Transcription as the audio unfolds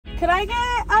Could I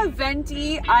get a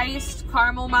venti iced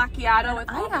caramel macchiato with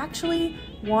I actually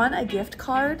won a gift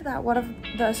card that one of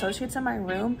the associates in my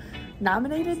room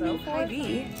nominated me for.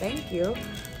 Heidi, thank you.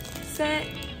 Sent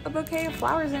a bouquet of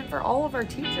flowers in for all of our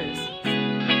teachers.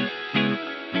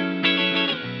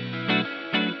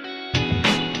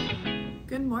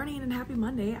 Good morning and happy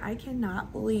Monday. I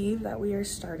cannot believe that we are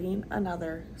starting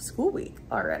another school week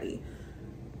already.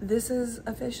 This is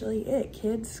officially it.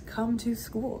 Kids come to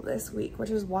school this week, which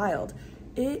is wild.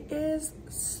 It is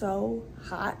so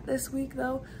hot this week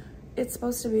though. It's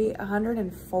supposed to be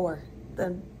 104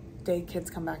 the day kids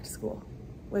come back to school,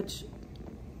 which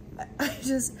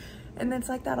and it's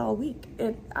like that all week.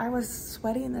 I was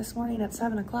sweating this morning at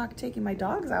 7 o'clock taking my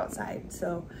dogs outside,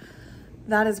 so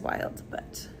that is wild.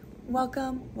 But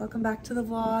welcome back to the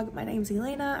vlog. My name's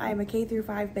Elena. I'm a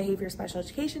K-5 behavior special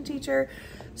education teacher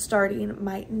starting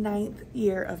my 9th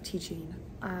year of teaching.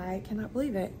 I cannot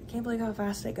believe it. Can't believe how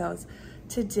fast it goes.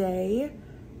 Today,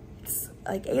 it's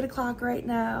like 8 o'clock right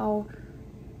now.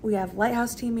 We have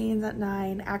Lighthouse team meetings at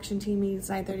 9, action team meetings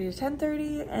 9:30 to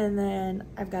 10:30, and then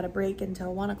I've got a break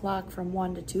until 1 o'clock from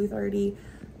 1 to 2:30.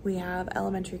 We have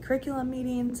elementary curriculum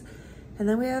meetings, and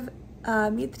then we have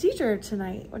meet the teacher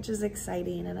tonight, which is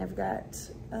exciting. And I've got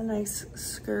a nice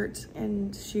skirt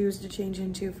and shoes to change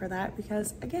into for that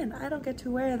because, again, I don't get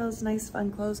to wear those nice fun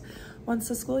clothes once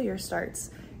the school year starts.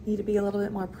 Need to be a little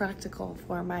bit more practical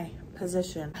for my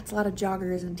position. That's a lot of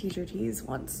joggers and teacher tees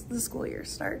once the school year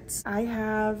starts. I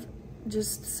have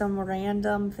just some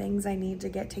random things I need to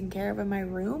get taken care of in my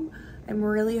room. I'm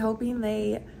really hoping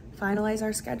they finalize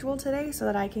our schedule today so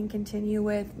that I can continue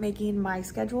with making my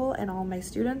schedule and all my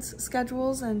students'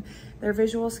 schedules and their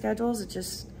visual schedules. It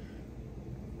just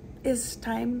is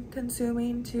time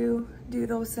consuming to do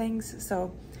those things.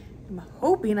 So I'm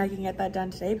hoping I can get that done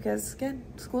today because, again,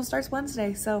 school starts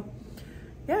Wednesday. So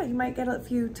yeah, you might get a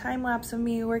few time lapse of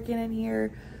me working in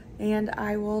here, and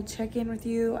I will check in with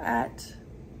you at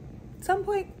some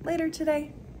point later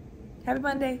today. Happy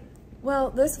Monday.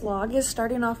 Well, this vlog is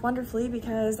starting off wonderfully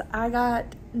because I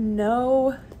got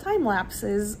no time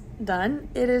lapses done.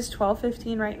 It is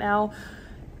 12:15 right now.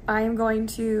 I am going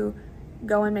to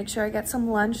go and make sure I get some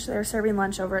lunch. They're serving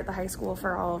lunch over at the high school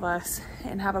for all of us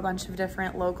and have a bunch of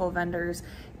different local vendors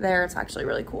there. It's actually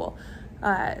really cool.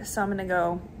 So I'm gonna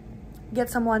go get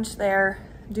some lunch there,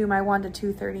 do my 1 to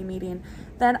 2:30 meeting.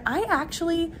 Then I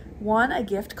actually won a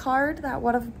gift card that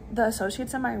one of the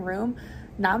associates in my room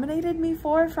nominated me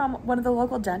for from one of the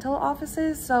local dental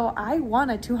offices. So I won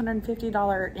a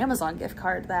 $250 Amazon gift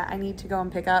card that I need to go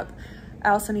and pick up. I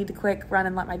also need to quick run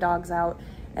and let my dogs out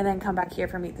and then come back here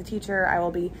for meet the teacher. I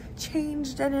will be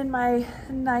changed and in my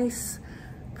nice,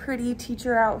 pretty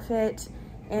teacher outfit.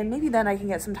 And maybe then I can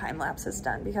get some time lapses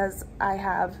done because I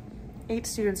have 8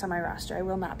 students on my roster. I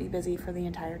will not be busy for the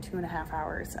entire 2.5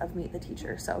 hours of meet the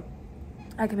teacher. So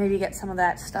I can maybe get some of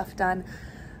that stuff done.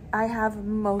 I have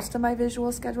most of my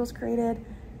visual schedules created.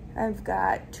 I've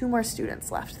got 2 more students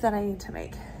left that I need to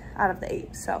make out of the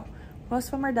 8. So most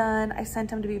of them are done. I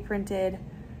sent them to be printed.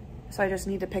 So I just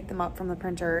need to pick them up from the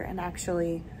printer and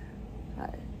actually,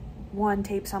 1,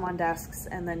 tape some on desks,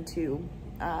 and then 2,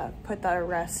 put the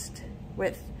rest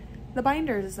with the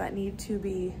binders that need to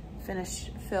be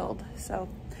filled. So,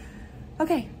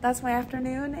 okay, that's my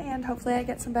afternoon, and hopefully I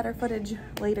get some better footage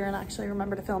later and actually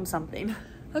remember to film something.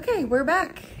 Okay, we're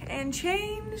back and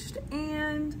changed,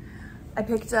 and I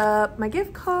picked up my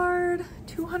gift card,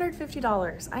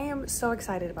 $250. I am so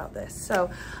excited about this. So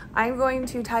I'm going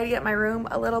to tidy up my room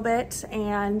a little bit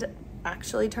and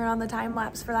actually turn on the time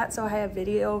lapse for that so I have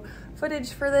video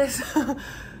footage for this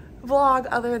vlog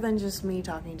other than just me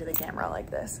talking to the camera like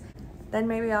this. Then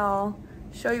maybe I'll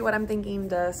show you what I'm thinking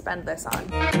to spend this on.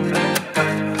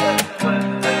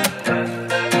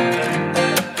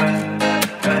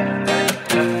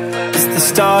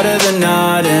 Start of the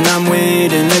night and I'm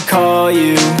waiting to call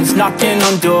you. It's knocking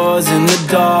on doors in the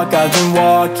dark. I've been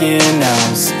walking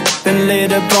house, been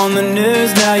laid up on the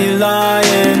news. Now you're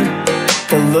lying.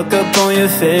 The look up on your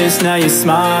face, now you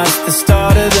smile. It's the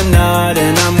start of the night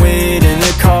and I'm waiting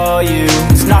to call you.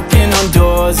 It's knocking on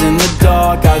doors in the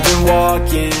dark. I've been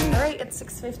walking. All right, it's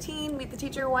 6:15. Meet the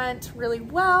teacher went really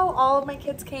well. All of my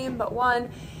kids came but one,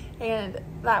 and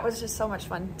that was just so much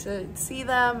fun to see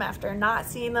them after not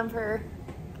seeing them for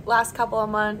last couple of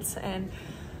months. And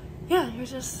yeah, it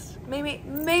was just made me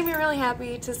really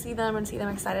happy to see them and see them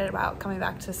excited about coming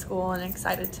back to school and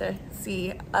excited to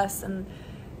see us and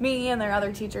me and their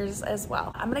other teachers as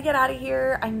well. I'm gonna get out of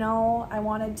here. I know I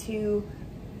wanted to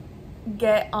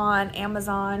get on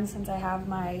Amazon since I have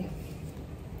my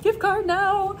gift card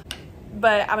now,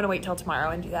 but I'm gonna wait till tomorrow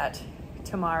and do that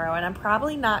tomorrow, and I'm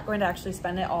probably not going to actually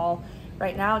spend it all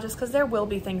right now just because there will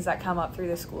be things that come up through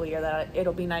the school year that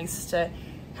it'll be nice to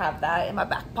have that in my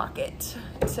back pocket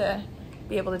to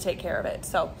be able to take care of it.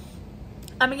 So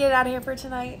I'm gonna get out of here for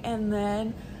tonight, and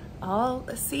then I'll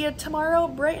see you tomorrow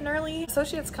bright and early.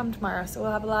 Associates come tomorrow, so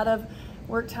we'll have a lot of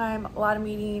work time, a lot of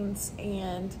meetings,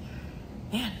 and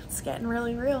man, it's getting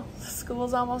really real.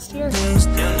 School's almost here.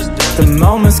 The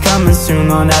moment's coming soon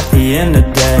on at the end of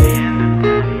the day.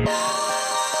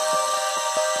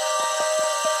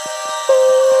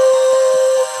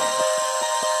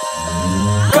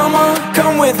 Come on,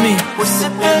 come with me. We're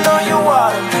sipping on your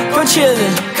water. We're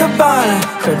chilling, Cabana.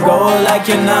 Could roll like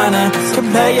your nana.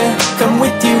 Could play ya, come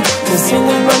with you. Cause in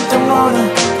the morning,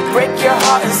 break your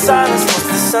heart in silence. Cause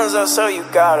the sun's out, so you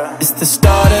gotta. It's the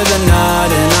start of the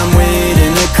night and I'm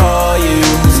waiting to call you.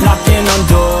 It's knocking on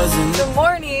doors and Good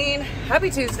morning. Happy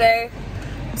Tuesday.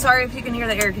 I'm sorry if you can hear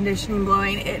the air conditioning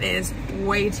blowing. It is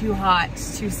way too hot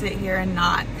to sit here and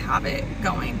not have it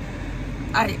going.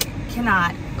 I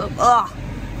cannot. Ugh.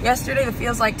 Yesterday the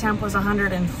feels like temp was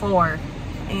 104,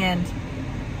 and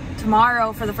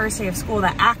tomorrow for the first day of school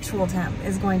the actual temp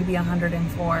is going to be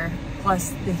 104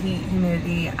 plus the heat,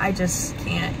 humidity. I just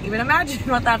can't even imagine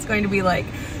what that's going to be like.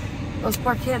 Those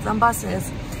poor kids on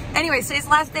buses. Anyway, today's the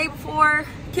last day before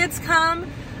kids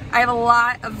come. I have a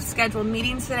lot of scheduled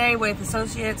meetings today with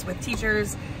associates, with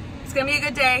teachers. It's gonna be a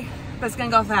good day, but it's gonna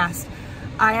go fast.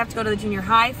 I have to go to the junior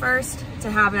high first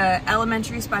to have an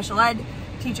elementary special ed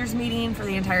teachers meeting for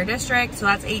the entire district, so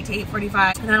that's 8 to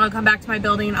 8:45, and then I'll come back to my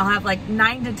building. I'll have like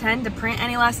 9 to 10 to print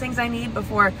any last things I need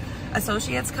before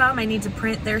associates come. I need to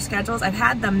print their schedules. I've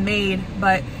had them made,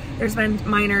 but there's been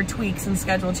minor tweaks and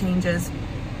schedule changes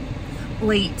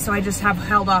late, so I just have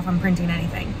held off on printing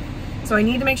anything. So I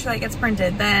need to make sure that gets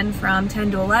printed. Then from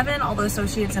 10 to 11, all the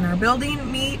associates in our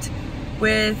building meet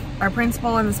with our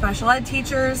principal and the special ed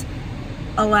teachers.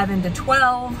 11 to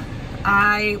 12,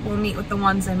 I will meet with the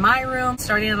ones in my room.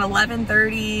 Starting at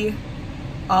 11:30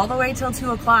 all the way till 2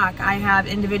 o'clock, I have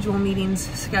individual meetings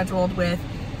scheduled with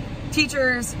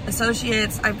teachers,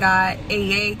 associates. I've got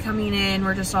AEA coming in.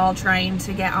 We're just all trying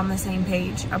to get on the same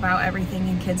page about everything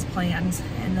in kids' plans.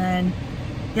 And then,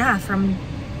 yeah, from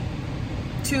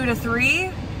 2 to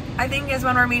 3, I think is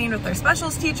when we're meeting with their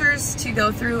specials teachers to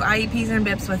go through IEPs and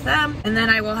BIPs with them. And then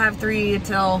I will have 3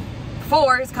 till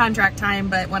 4 is contract time,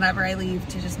 but whenever I leave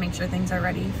to just make sure things are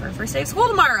ready for first day of school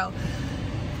tomorrow.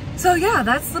 So yeah,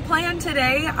 that's the plan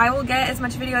today. I will get as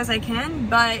much video as I can,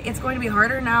 but it's going to be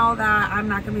harder now that I'm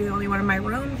not going to be the only one in my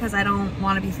room because I don't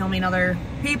want to be filming other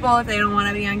people if they don't want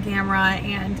to be on camera,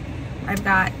 and I've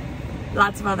got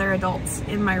lots of other adults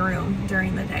in my room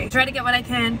during the day. Try to get what I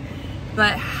can,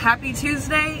 but happy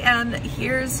Tuesday, and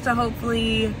here's to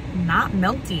hopefully not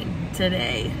melting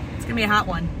today. It's gonna be a hot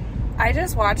one. I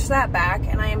just watched that back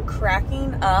and I am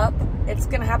cracking up. It's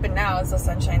gonna happen now as the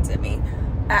sun shines at me,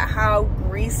 at how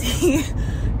greasy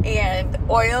and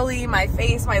oily my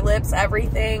face, my lips,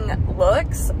 everything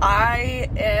looks. I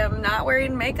am not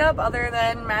wearing makeup other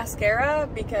than mascara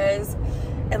because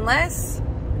unless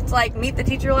it's like Meet the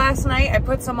Teacher last night, I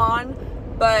put some on,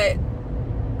 but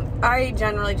I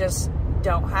generally just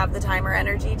don't have the time or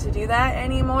energy to do that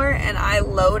anymore, and I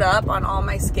load up on all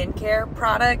my skincare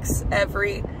products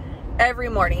every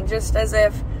morning, just as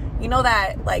if, you know,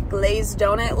 that like glazed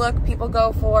donut look people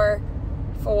go for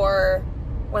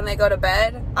when they go to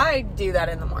bed. I do that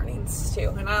in the mornings too,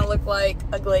 and I look like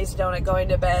a glazed donut going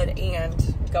to bed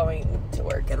and going to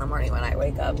work in the morning when I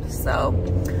wake up. So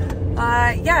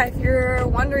yeah, if you're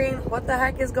wondering what the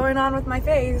heck is going on with my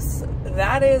face,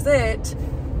 that is it.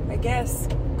 I guess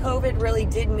COVID really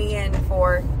did me in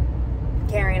for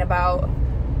caring about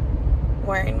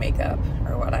wearing makeup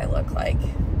or what I look like,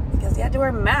 because you had to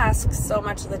wear masks so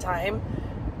much of the time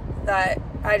that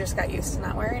I just got used to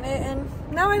not wearing it, and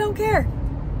now I don't care.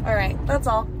 All right, that's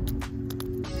all.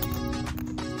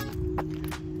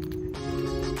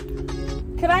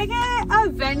 Could I get a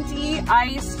venti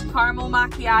iced caramel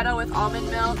macchiato with almond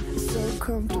milk? so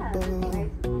comfortable.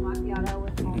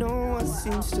 No one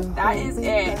seems to. That is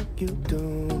it. Like you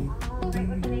do.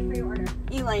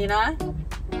 Elena.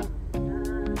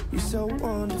 You're so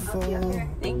wonderful.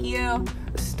 Thank you.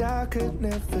 A star could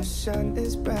never shine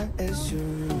as bright as you.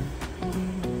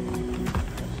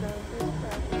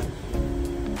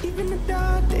 Even the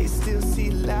dark days still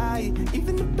see light.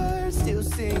 Even the birds still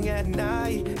sing at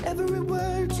night. Every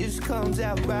word just comes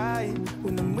out right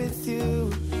when I'm with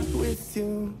you, with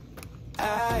you.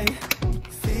 I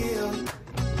feel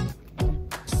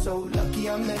so lucky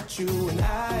I met you, and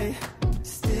I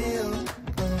still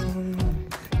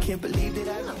can't believe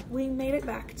that We made it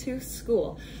back to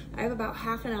school. I have about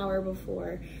half an hour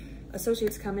before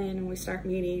associates come in and we start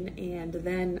meeting, and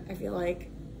then I feel like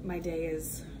my day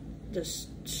is just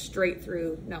straight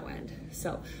through no end.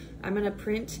 So I'm gonna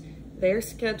print their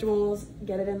schedules,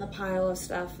 get it in the pile of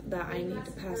stuff that I need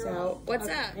to pass out. What's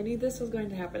up? I knew this was going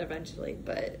to happen eventually,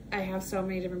 but I have so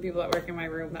many different people that work in my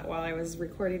room that while I was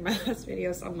recording my last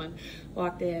video, someone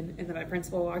walked in, and then my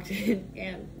principal walked in,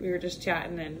 and we were just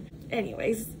chatting. And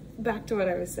anyways, back to what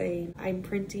I was saying. I'm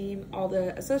printing all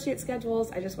the associate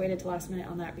schedules. I just waited till last minute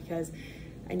on that because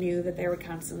I knew that there would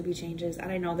constantly be changes, and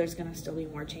I know there's gonna still be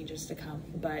more changes to come,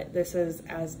 but this is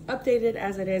as updated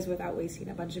as it is without wasting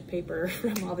a bunch of paper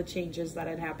from all the changes that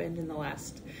had happened in the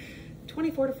last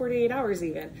 24 to 48 hours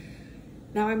even.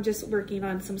 Now I'm just working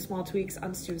on some small tweaks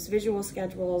on students' visual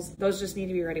schedules. Those just need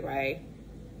to be ready by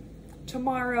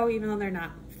tomorrow, even though they're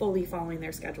not fully following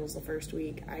their schedules the first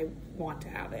week. I want to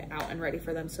have it out and ready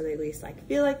for them so they at least like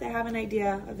feel like they have an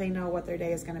idea, they know what their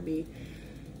day is gonna be.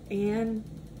 And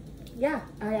yeah,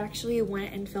 I actually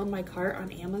went and filled my cart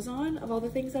on Amazon of all the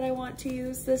things that I want to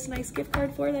use this nice gift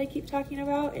card for that I keep talking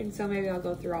about. And so maybe I'll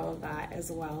go through all of that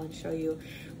as well and show you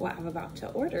what I'm about to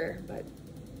order. But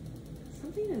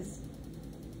something is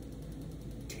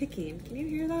ticking. Can you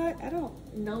hear that? I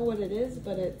don't know what it is,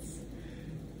 but it's...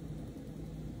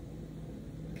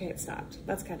 Okay, it stopped.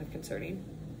 That's kind of concerning.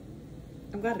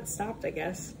 I'm glad it stopped, I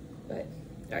guess. But,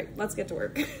 all right, let's get to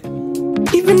work.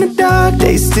 Even the dark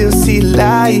days still see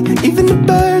light. Even the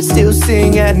birds still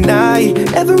sing at night.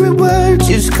 Every word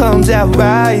just comes out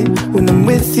right when I'm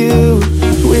with you,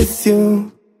 with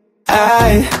you.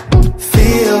 I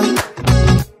feel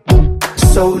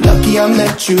so lucky I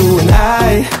met you, and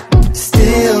I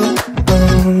still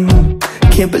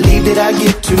can't believe that I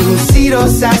get to see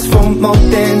those eyes for more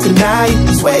than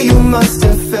tonight. Swear you must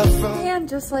have felt from... And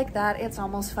just like that, it's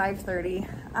almost 5:30.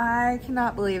 I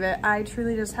cannot believe it. I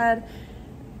truly just had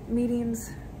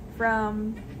meetings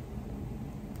from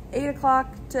 8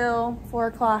 o'clock till 4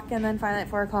 o'clock, and then finally at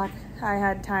 4 o'clock I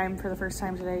had time for the first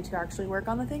time today to actually work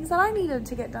on the things that I needed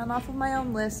to get done off of my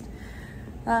own list.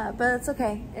 But it's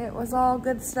okay. It was all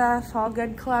good stuff, all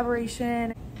good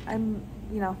collaboration. I'm,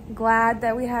 glad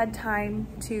that we had time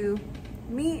to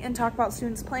meet and talk about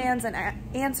students' plans and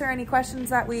answer any questions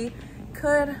that we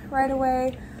could right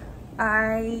away.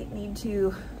 I need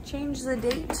to change the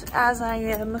date as I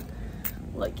am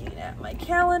looking at my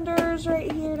calendars right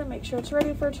here to make sure it's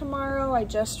ready for tomorrow. I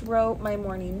just wrote my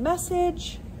morning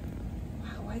message.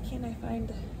 Wow, why can't I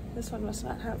find this one? Must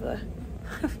not have the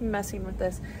messing with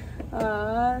this.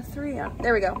 3 on,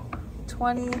 there we go.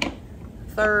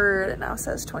 23rd, it now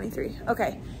says 23.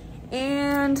 Okay,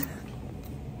 and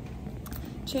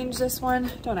change this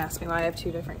one. Don't ask me why I have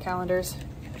 2 different calendars.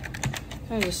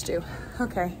 I just do.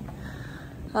 Okay.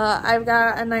 I've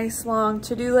got a nice long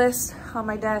to-do list on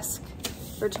my desk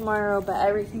for tomorrow, but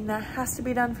everything that has to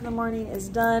be done for the morning is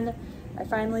done. I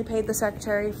finally paid the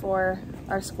secretary for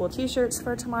our school t-shirts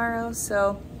for tomorrow,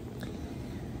 so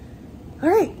all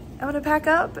right, I'm gonna pack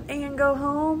up and go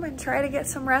home and try to get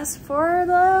some rest for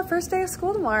the first day of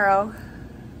school tomorrow.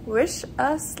 Wish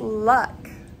us luck.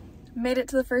 Made it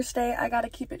to the first day. I gotta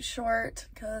keep it short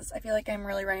because I feel like I'm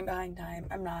really running behind time.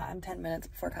 I'm not, I'm 10 minutes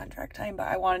before contract time, but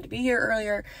I wanted to be here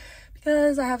earlier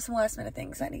because I have some last minute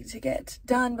things I need to get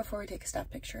done before we take a staff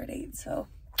picture at 8. So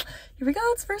here we go,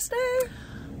 it's first day.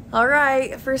 All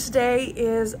right, first day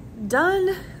is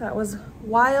done. That was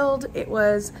wild. It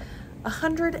was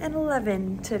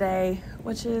 111 today,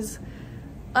 which is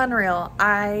unreal.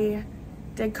 I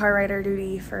did car rider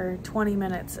duty for 20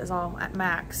 minutes is all at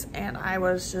max, and I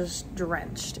was just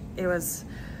drenched. It was,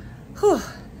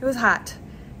 it was hot.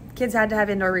 Kids had to have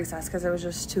indoor recess because it was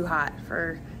just too hot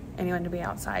for anyone to be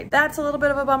outside. That's a little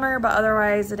bit of a bummer, but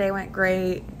otherwise the day went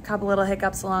great. A couple little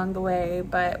hiccups along the way,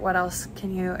 but what else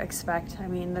can you expect? I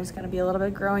mean, there's gonna be a little bit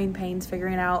of growing pains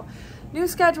figuring out new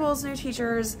schedules, new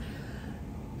teachers,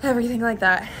 everything like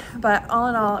that. But all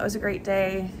in all, it was a great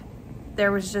day.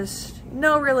 There was just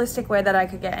no realistic way that I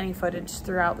could get any footage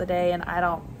throughout the day, and I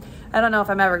don't know if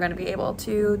I'm ever going to be able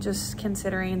to, just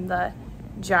considering the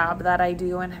job that I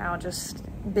do and how just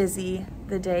busy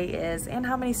the day is and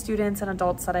how many students and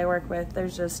adults that I work with.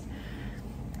 There's just,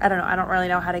 I don't know, I don't really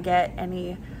know how to get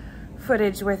any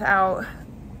footage without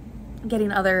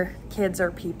getting other kids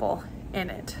or people in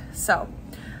it. So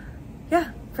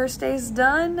yeah, first day's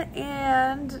done,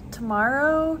 and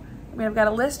tomorrow, I mean, I've got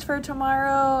a list for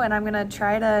tomorrow, and I'm gonna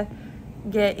try to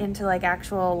get into like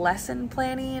actual lesson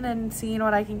planning and seeing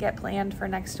what I can get planned for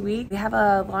next week. We have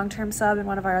a long-term sub in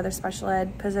one of our other special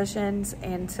ed positions,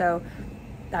 and so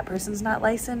that person's not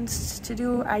licensed to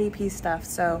do IEP stuff,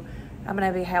 so I'm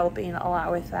gonna be helping a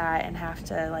lot with that and have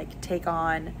to like take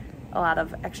on a lot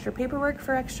of extra paperwork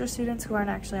for extra students who aren't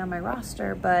actually on my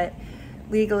roster, but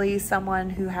legally someone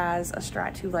who has a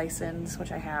Strat 2 license,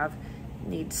 which I have,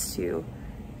 needs to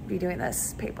be doing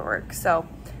this paperwork. So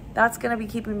that's gonna be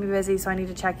keeping me busy, so I need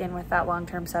to check in with that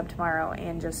long-term sub tomorrow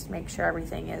and just make sure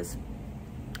everything is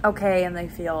okay and they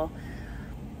feel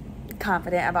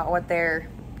confident about what they're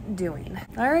doing.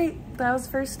 All right, that was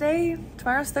first day.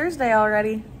 Tomorrow's Thursday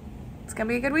already. It's gonna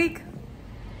be a good week.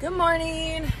 Good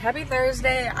morning, happy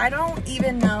Thursday. I don't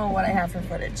even know what I have for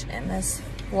footage in this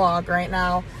vlog right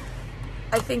now.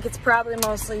 I think it's probably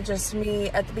mostly just me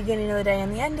at the beginning of the day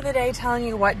and the end of the day telling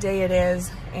you what day it is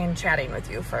and chatting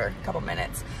with you for a couple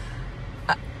minutes.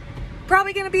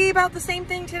 Probably gonna be about the same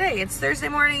thing today. It's Thursday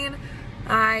morning.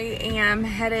 I am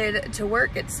headed to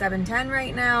work at 7:10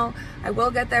 right now. I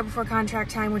will get there before contract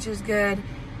time, which is good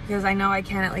because I know I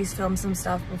can at least film some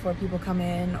stuff before people come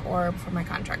in or before my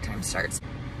contract time starts.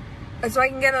 So I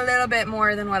can get a little bit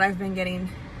more than what I've been getting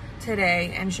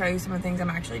today and show you some of the things I'm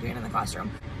actually doing in the classroom.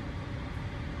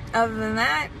 Other than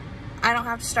that, I don't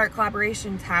have to start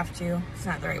collaborations, it's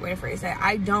not the right way to phrase it.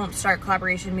 I don't start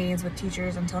collaboration meetings with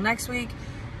teachers until next week,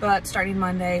 but starting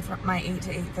Monday, for my 8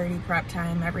 to 8:30 prep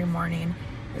time every morning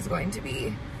is going to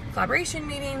be collaboration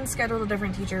meetings scheduled with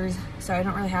different teachers, so I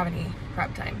don't really have any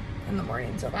prep time in the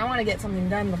morning. So if I want to get something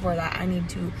done before that, I need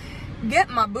to get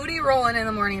my booty rolling in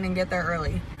the morning and get there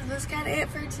early. So that's kind of it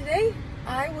for today.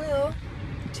 I will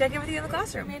check in with you in the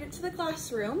classroom. Made it to the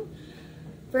classroom.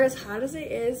 For as hot as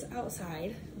it is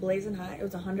outside, blazing hot, it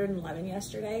was 111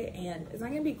 yesterday, and it's not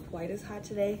gonna be quite as hot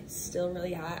today. Still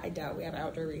really hot. I doubt we have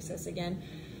outdoor recess again.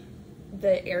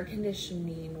 The air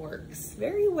conditioning works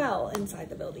very well inside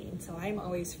the building, so I'm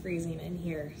always freezing in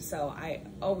here. So I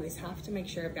always have to make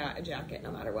sure I've got a jacket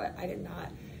no matter what. I did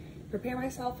not prepare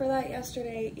myself for that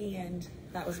yesterday, and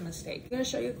that was a mistake. I'm gonna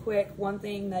show you quick one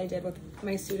thing that I did with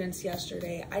my students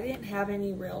yesterday. I didn't have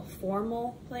any real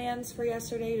formal plans for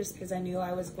yesterday just because I knew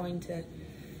I was going to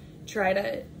try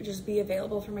to just be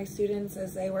available for my students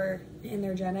as they were in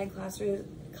their gen ed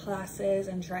classes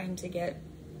and trying to get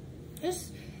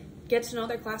to know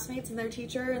their classmates and their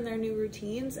teacher and their new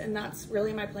routines. And that's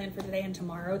really my plan for today and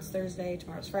tomorrow. It's Thursday,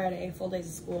 tomorrow's Friday, full days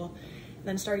of school.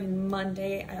 Then starting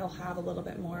Monday, I'll have a little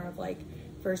bit more of like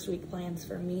first week plans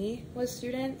for me with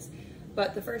students.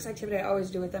 But the first activity I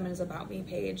always do with them is About Me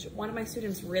page. One of my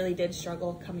students really did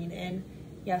struggle coming in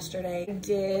yesterday. I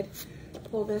did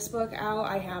pull this book out.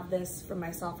 I have this from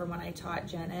myself from when I taught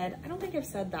gen ed. I don't think I've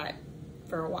said that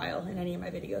for a while in any of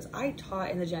my videos. I taught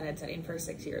in the gen ed setting for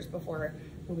 6 years before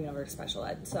moving over to special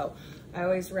ed. So I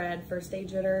always read First Aid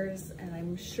Jitters, and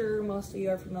I'm sure most of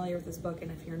you are familiar with this book, and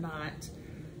if you're not,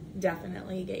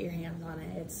 definitely get your hands on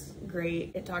it. It's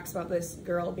great. It talks about this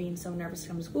girl being so nervous to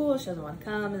come to school, she doesn't want to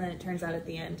come, and then it turns out at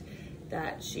the end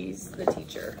that she's the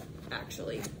teacher,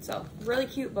 actually. So really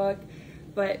cute book,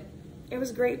 but it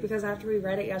was great because after we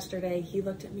read it yesterday, he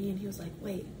looked at me and he was like,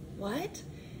 wait, what?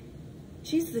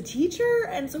 She's the teacher?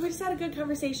 And so we just had a good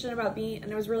conversation about being,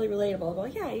 and it was really relatable. Well,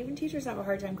 yeah, even teachers have a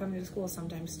hard time coming to school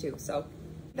sometimes too. So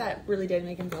that really did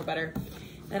make him feel better.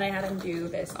 Then I had him do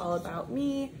this All About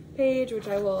Me page, which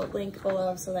I will link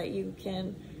below so that you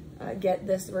can get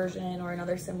this version or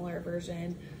another similar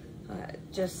version.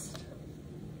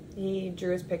 He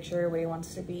drew his picture, what he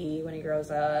wants to be when he grows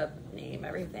up, name,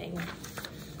 everything.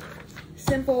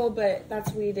 Simple, but that's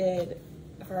what we did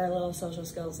for our little social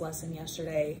skills lesson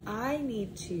yesterday. I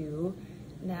need to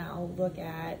now look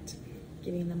at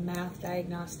getting the math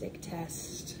diagnostic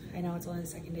test. I know it's only the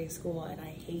second day of school and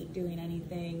I hate doing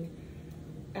anything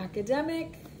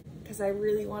academic because I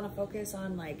really want to focus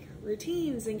on like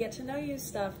routines and get to know you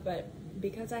stuff, but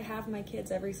because I have my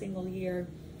kids every single year,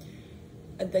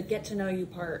 the get to know you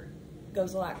part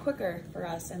goes a lot quicker for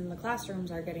us, and the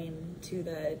classrooms are getting to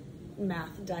the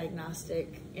math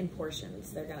diagnostic in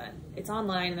portions. It's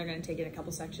online and they're gonna take it in a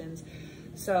couple sections.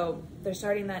 So they're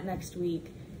starting that next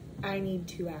week. I need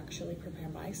to actually prepare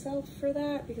myself for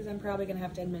that because I'm probably gonna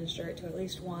have to administer it to at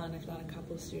least one, if not a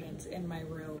couple of students in my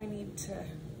room. I need to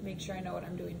make sure I know what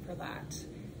I'm doing for that.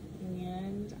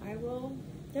 And I will,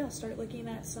 start looking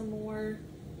at some more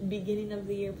beginning of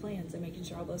the year plans and making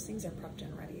sure all those things are prepped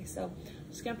and ready. So I'm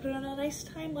just gonna put on a nice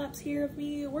time lapse here of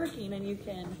me working, and you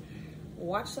can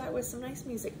watch that with some nice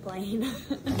music playing.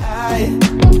 I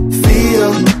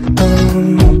feel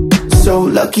so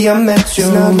lucky I met you.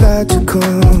 It's not logical,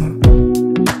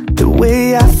 the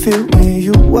way I feel when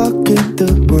you walk in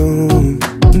the room.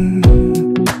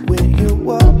 When you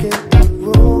walk in the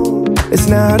room, it's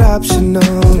not optional.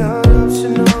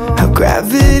 How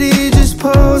gravity just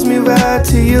pulls me right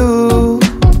to you.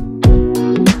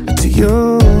 To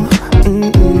you.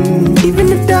 Even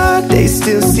the dark days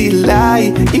still see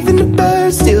light. Even the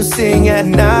birds still sing at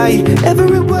night.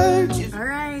 Every word you... All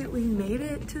right, we made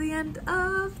it to the end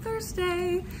of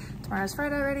Thursday. Tomorrow's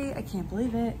Friday already. I can't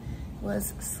believe it. It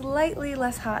was slightly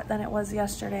less hot than it was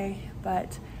yesterday,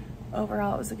 but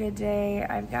overall it was a good day.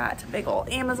 I've got a big old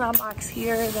Amazon box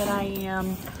here that I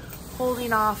am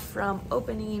holding off from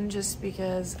opening just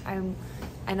because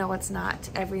I know it's not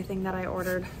everything that I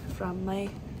ordered from my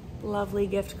lovely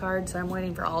gift card, so I'm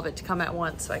waiting for all of it to come at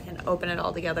once so I can open it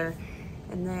all together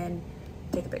and then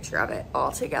take a picture of it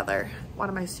all together. One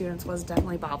of my students was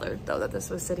definitely bothered though that this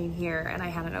was sitting here and I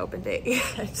hadn't opened it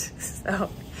yet. So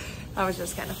that was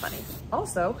just kind of funny.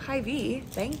 Also, Hy-Vee,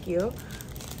 thank you,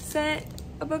 sent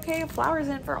a bouquet of flowers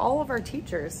in for all of our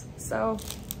teachers. So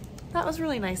that was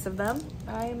really nice of them.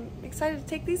 I'm excited to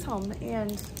take these home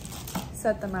and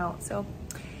set them out. So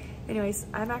anyways,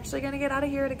 I'm actually gonna get out of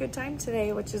here at a good time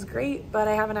today, which is great, but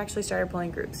I haven't actually started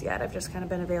pulling groups yet. I've just kind of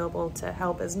been available to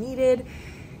help as needed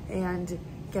and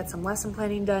get some lesson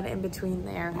planning done in between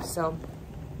there. So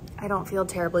I don't feel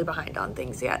terribly behind on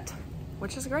things yet,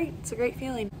 which is great. It's a great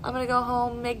feeling. I'm gonna go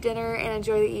home, make dinner, and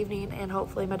enjoy the evening, and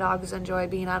hopefully my dogs enjoy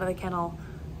being out of the kennel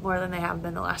more than they have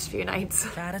been the last few nights.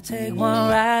 Gotta take one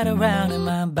ride around in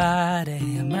my body,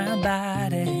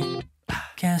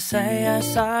 Can't say I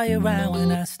saw you around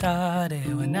when I started.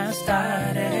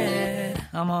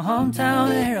 I'm a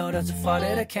hometown hero, that's a far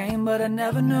that I came, but I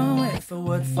never knew if it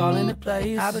would fall into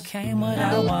place. I became what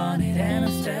I wanted, and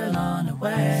I'm still on the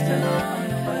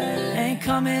way. Ain't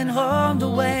coming home the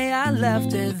way I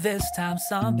left it, this time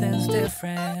something's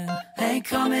different. Ain't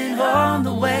coming home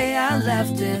the way I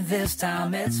left it, this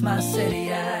time it's my city.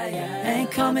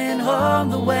 Ain't coming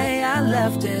home the way I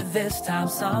left it, this time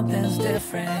something's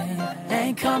different.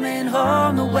 Ain't coming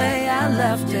home the way I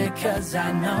left it, cause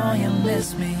I know you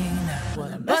miss me now.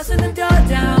 Well, I'm busting the door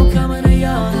down, coming to your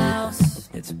house.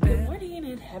 It's been... Good morning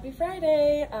and happy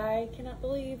Friday. I cannot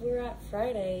believe we're at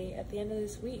Friday at the end of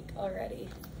this week already.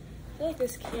 I feel like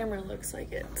this camera looks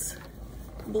like it's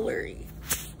blurry.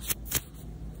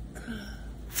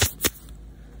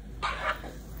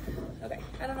 Okay,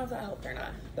 I don't know if that helped or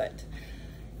not, but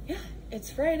yeah, it's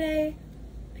Friday.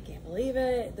 I can't believe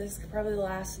it. This is probably the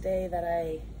last day that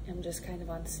I am just kind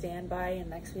of on standby, and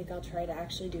next week I'll try to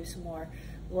actually do some more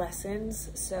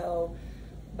lessons. So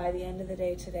by the end of the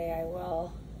day today, I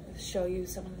will show you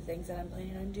some of the things that I'm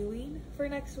planning on doing for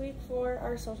next week for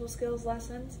our social skills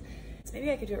lessons. So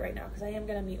maybe I could do it right now because I am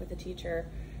going to meet with the teacher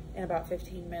in about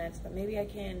 15 minutes, but maybe I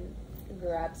can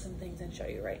grab some things and show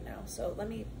you right now. So let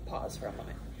me pause for a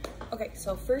moment. Okay,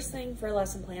 so first thing for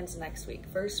lesson plans next week.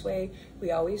 First way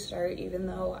we always start, even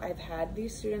though I've had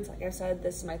these students, like I've said,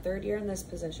 this is my third year in this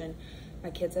position. My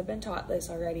kids have been taught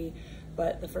this already,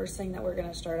 but the first thing that we're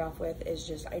gonna start off with is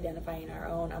just identifying our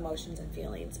own emotions and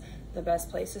feelings. The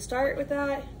best place to start with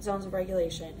that, zones of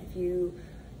regulation. If you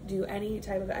do any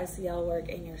type of SEL work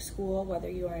in your school, whether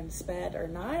you are in SPED or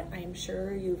not, I am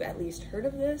sure you've at least heard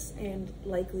of this and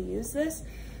likely used this.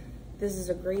 This is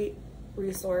a great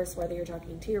resource, whether you're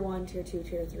talking tier 1, tier 2,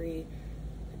 tier 3,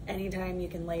 anytime you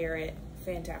can layer it,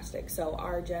 fantastic. So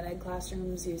our gen ed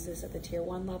classrooms use this at the tier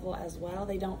 1 level as well.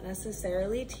 They don't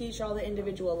necessarily teach all the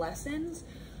individual lessons,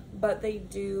 but they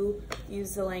do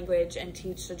use the language and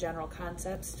teach the general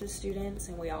concepts to students.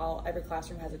 And every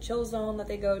classroom has a chill zone that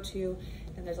they go to,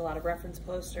 and there's a lot of reference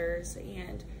posters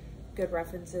and good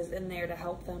references in there to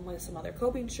help them with some other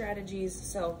coping strategies.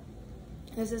 So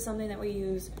this is something that we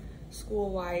use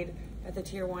school-wide at the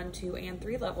tier 1, 2, and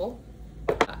 3 level.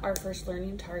 Our first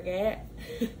learning target.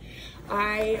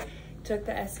 I took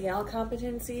the SEL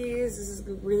competencies. This is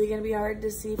really gonna be hard to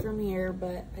see from here,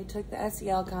 but I took the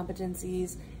SEL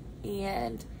competencies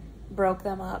and broke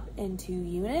them up into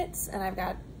units, and I've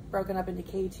got broken up into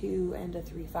K2 and a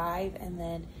 3-5, and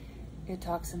then it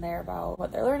talks in there about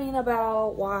what they're learning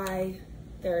about, why,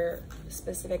 their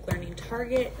specific learning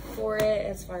target for it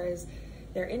as far as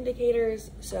their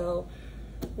indicators. So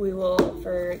we will,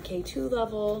 for K2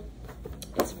 level,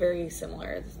 it's very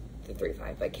similar to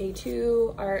 3-5, but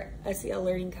K2, our SEL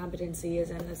learning competency is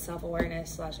in the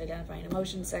self-awareness / identifying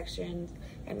emotions section,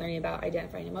 and learning about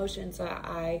identifying emotions so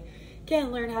I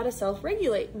can learn how to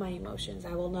self-regulate my emotions.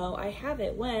 I will know I have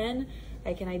it when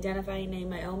I can identify and name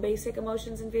my own basic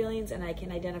emotions and feelings, and I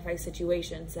can identify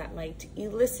situations that might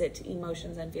elicit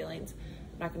emotions and feelings.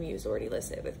 I'm not going to use the word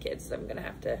elicit with kids, so I'm going to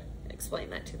have to explain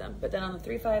that to them. But then on the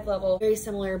 3-5 level, very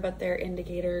similar, but their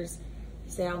indicators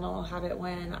say I'll know I'll have it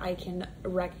when I can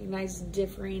recognize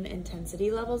differing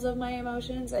intensity levels of my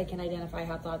emotions. I can identify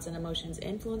how thoughts and emotions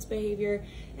influence behavior,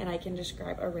 and I can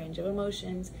describe a range of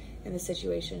emotions and the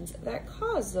situations that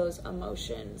cause those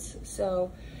emotions.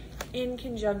 So in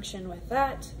conjunction with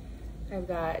that, I've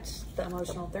got the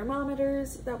emotional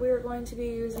thermometers that we were going to be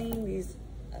using. These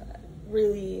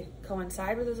really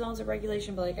coincide with the zones of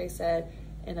regulation, but like I said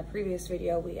in a previous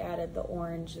video, we added the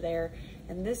orange there.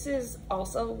 And this is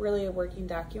also really a working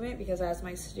document because as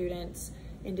my students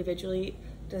individually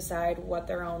decide what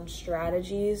their own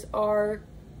strategies are,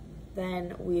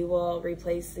 then we will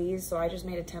replace these. So I just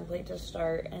made a template to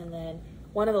start, and then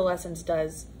one of the lessons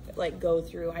does like go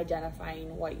through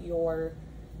identifying what your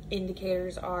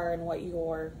indicators are and what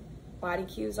your body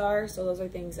cues are. So those are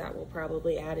things that we'll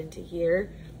probably add into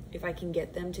here. If I can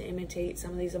get them to imitate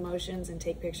some of these emotions and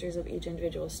take pictures of each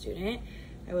individual student,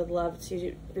 I would love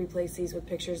to replace these with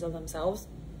pictures of themselves.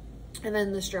 And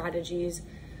then the strategies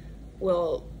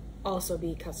will also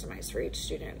be customized for each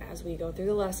student as we go through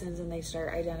the lessons and they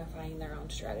start identifying their own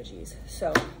strategies.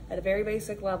 So at a very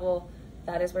basic level,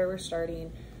 that is where we're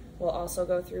starting. We'll also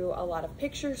go through a lot of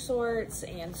picture sorts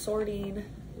and sorting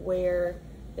where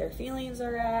their feelings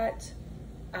are at.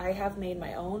 I have made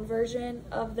my own version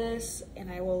of this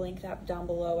and I will link that down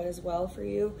below as well for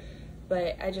you,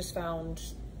 but I just found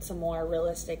some more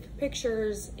realistic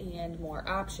pictures and more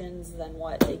options than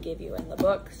what they give you in the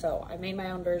book. So I made my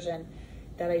own version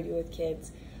that I do with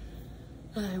kids.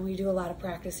 We do a lot of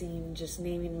practicing just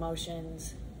naming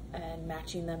emotions and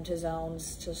matching them to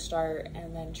zones to start,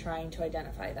 and then trying to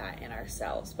identify that in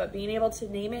ourselves. But being able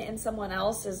to name it in someone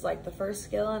else is like the first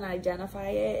skill, and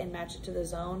identify it and match it to the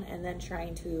zone, and then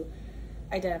trying to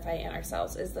identify it in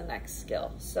ourselves is the next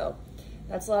skill. So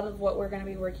that's a lot of what we're going to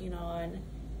be working on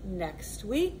next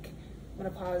week. I'm going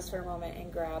to pause for a moment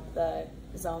and grab the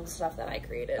zone stuff that I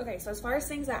created. Okay, so as far as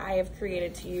things that I have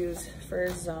created to use for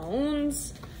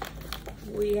zones,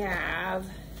 we have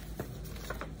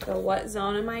the what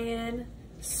zone am I in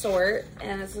sort,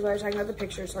 and this is what I'm talking about, the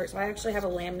picture sort. So I actually have a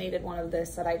laminated one of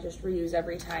this that I just reuse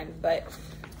every time, but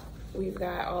we've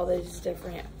got all these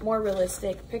different more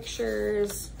realistic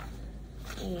pictures,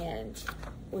 and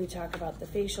we talk about the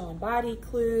facial and body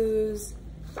clues,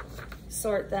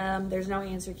 sort them. There's no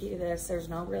answer key to this. There's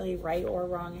no really right or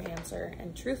wrong answer,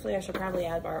 and truthfully I should probably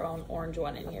add our own orange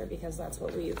one in here because that's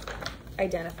what we've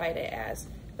identified it as.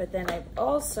 But then I've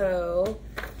also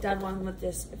done one with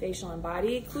this facial and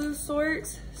body clue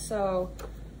sorts. So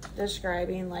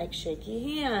describing like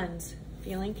shaky hands,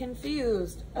 feeling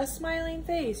confused, a smiling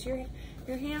face, your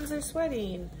hands are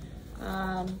sweating,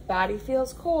 body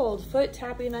feels cold, foot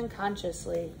tapping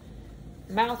unconsciously,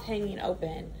 mouth hanging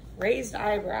open, raised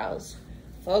eyebrows,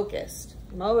 focused,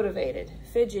 motivated,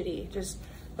 fidgety, just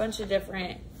a bunch of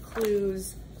different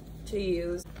clues to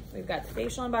use. We've got the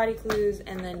facial and body clues,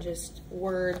 and then just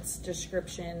words,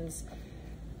 descriptions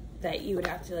that you would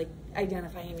have to like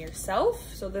identify in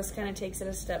yourself. So this kind of takes it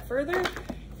a step further.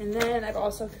 And then I've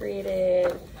also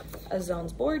created a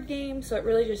zones board game. So it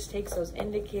really just takes those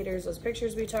indicators, those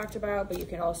pictures we talked about, but you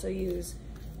can also use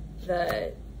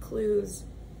the clues,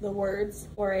 the words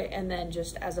for it, and then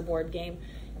just as a board game.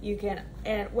 You can,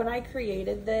 and when I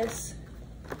created this,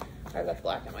 I've got the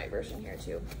black and white version here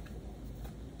too.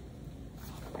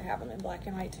 I have them in black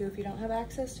and white too if you don't have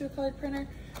access to a colored printer.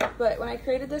 But when I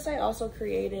created this, I also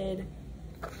created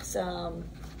some,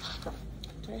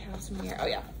 do I have some here? Oh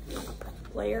yeah,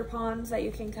 layer pawns that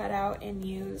you can cut out and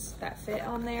use that fit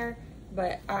on there.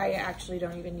 But I actually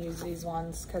don't even use these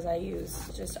ones because I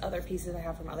use just other pieces I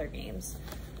have from other games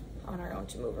on our own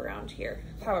to move around here.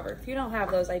 However, if you don't have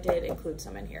those, I did include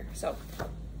some in here. So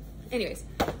anyways,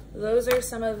 those are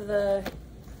some of the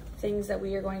things that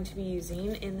we are going to be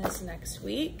using in this next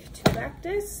week to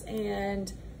practice.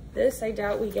 And this, I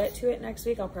doubt we get to it next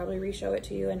week. I'll probably re-show it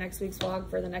to you in next week's vlog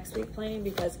for the next week planning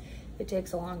because it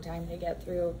takes a long time to get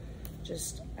through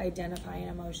just identifying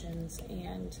emotions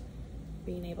and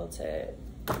being able to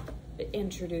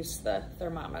introduce the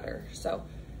thermometer. So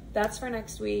that's for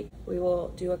next week. We will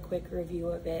do a quick review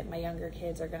of it. My younger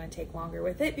kids are gonna take longer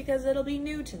with it because it'll be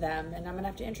new to them, and I'm gonna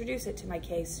have to introduce it to my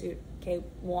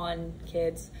K1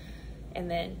 kids, and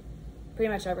then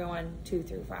pretty much everyone 2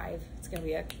 through 5. It's gonna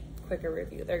be a quicker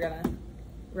review. They're gonna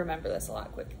remember this a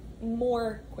lot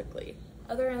more quickly.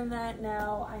 Other than that,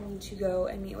 now I need to go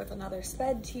and meet with another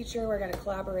SPED teacher. We're gonna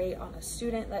collaborate on a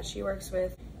student that she works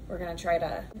with. We're gonna try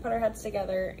to put our heads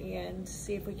together and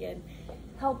see if we can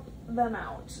help them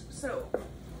out. So I'm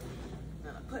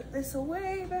gonna put this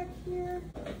away back here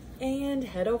and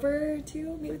head over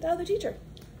to meet with the other teacher.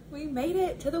 We made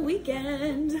it to the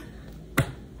weekend.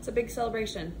 It's a big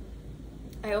celebration.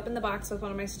 I opened the box with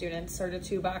one of my students, sort of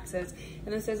 2 boxes,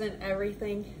 and this isn't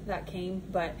everything that came,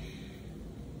 but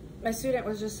my student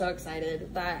was just so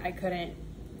excited that I couldn't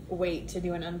wait to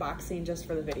do an unboxing just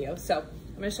for the video. So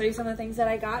I'm gonna show you some of the things that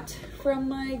I got from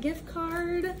my gift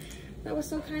card. that was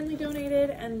so kindly donated,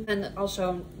 and then I'll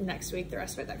show next week the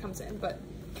rest of it that comes in. But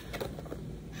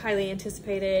highly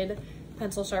anticipated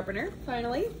pencil sharpener,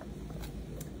 finally.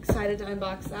 Excited to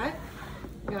unbox that.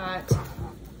 Got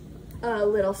a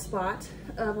Little Spot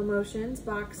of Emotions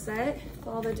box set with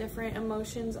all the different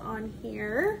emotions on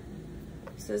here.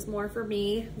 This is more for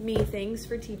me things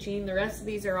for teaching. The rest of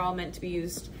these are all meant to be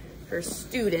used for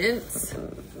students.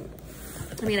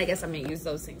 I mean, I guess I'm gonna use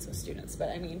those things with students, but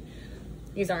I mean,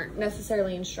 these aren't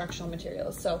necessarily instructional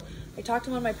materials. So I talked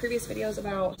in one of my previous videos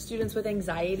about students with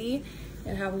anxiety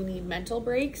and how we need mental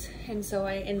breaks. And so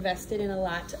I invested in a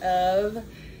lot of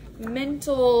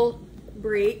mental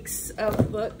breaks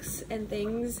of books and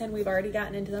things, and we've already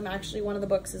gotten into them. Actually, one of the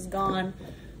books is gone.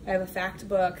 I have a fact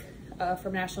book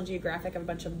from National Geographic of a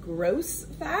bunch of gross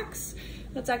facts.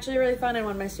 That's actually really fun, and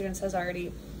one of my students has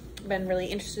already been really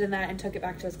interested in that and took it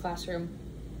back to his classroom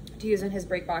to use in his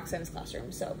break box in his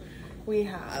classroom. So we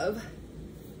have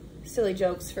silly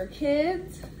jokes for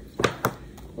kids,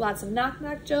 lots of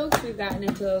knock-knock jokes. We've gotten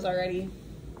into those already.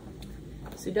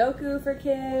 Sudoku for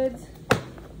kids.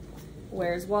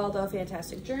 Where's Waldo?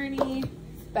 Fantastic Journey.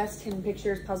 Best Hidden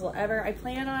Pictures puzzle ever. I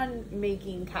plan on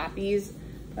making copies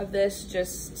of this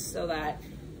just so that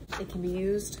it can be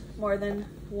used more than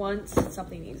once. It's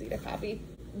something easy to copy.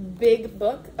 Big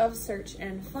Book of Search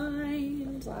and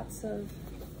Find. Lots of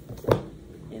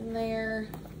in there.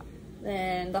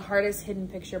 Then the hardest hidden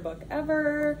picture book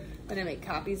ever. I'm gonna make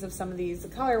copies of some of these. The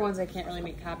color ones I can't really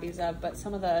make copies of, but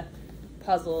some of the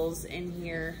puzzles in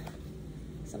here,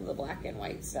 some of the black and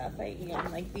white stuff I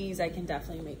am. Like these, I can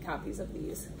definitely make copies of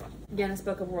these. Guinness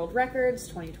Book of World Records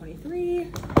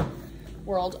 2023.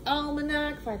 World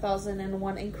Almanac,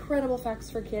 5001 Incredible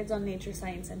Facts for Kids on Nature,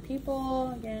 Science, and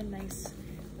People. Again, nice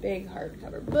big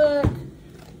hardcover book.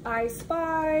 I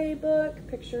Spy book,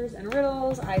 Pictures and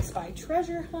Riddles. I Spy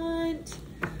Treasure Hunt.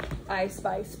 I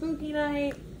Spy Spooky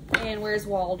Night. And Where's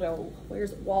Waldo?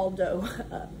 Where's Waldo?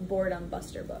 Boredom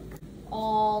Buster book.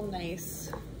 All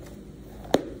nice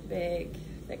big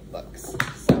thick books.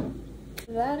 So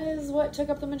that is what took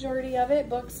up the majority of it.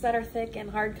 Books that are thick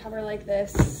and hardcover like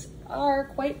this are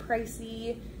quite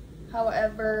pricey.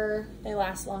 However, they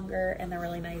last longer and they're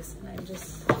really nice, and I'm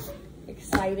just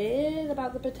excited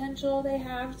about the potential they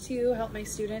have to help my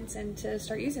students and to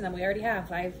start using them. We already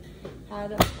have. I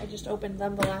just opened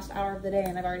them the last hour of the day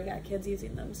and I've already got kids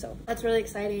using them, so that's really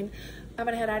exciting. I'm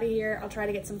gonna head out of here. I'll try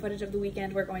to get some footage of the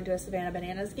weekend. We're going to a Savannah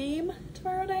Bananas game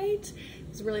tomorrow night.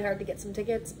 It's really hard to get some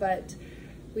tickets, but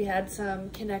we had some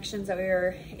connections that we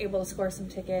were able to score some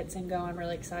tickets and go. I'm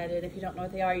really excited. If you don't know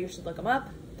what they are, you should look them up.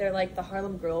 They're like the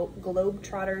Harlem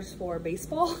Globetrotters for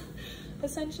baseball,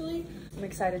 essentially. I'm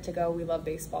excited to go. We love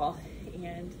baseball.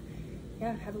 And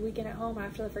yeah, have a weekend at home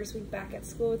after the first week back at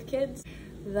school with kids.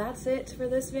 That's it for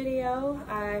this video.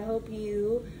 I hope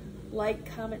you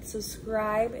like, comment,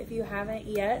 subscribe if you haven't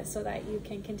yet, so that you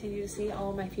can continue to see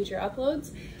all of my future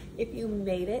uploads. If you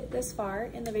made it this far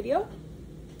in the video,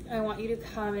 I want you to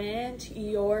comment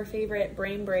your favorite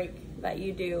brain break that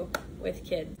you do with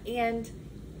kids. And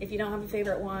if you don't have a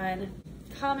favorite one,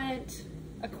 comment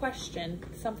a question,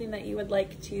 something that you would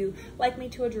like me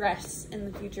to address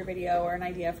in the future video, or an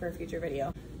idea for a future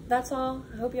video. That's all.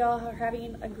 I hope y'all are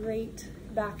having a great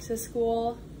back to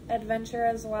school adventure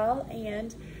as well,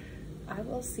 and I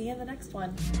will see you in the next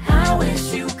one. I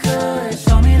wish you could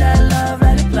show me that love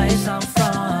at the place I'm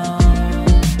from.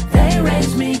 They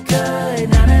raised me good,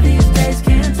 none of these days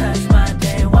can touch my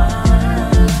day one.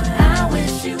 I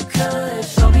wish you could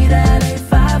show me that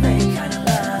 858 kind of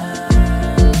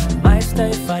love. Might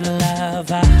stay for the love,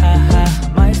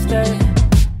 might stay.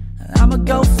 I'ma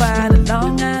go find it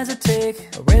long as it take.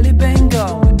 I've really been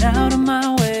going out of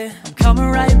my way. I'm coming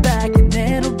right back and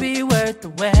it'll be worth the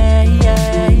wait.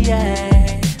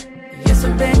 Yes,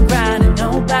 I've been grinding,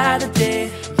 no by the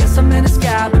day. Yes, I'm in the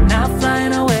sky, but not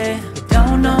flying away. You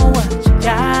don't know what you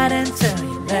got until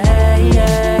you lay.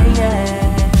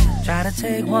 Try to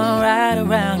take one ride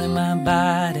around in my body.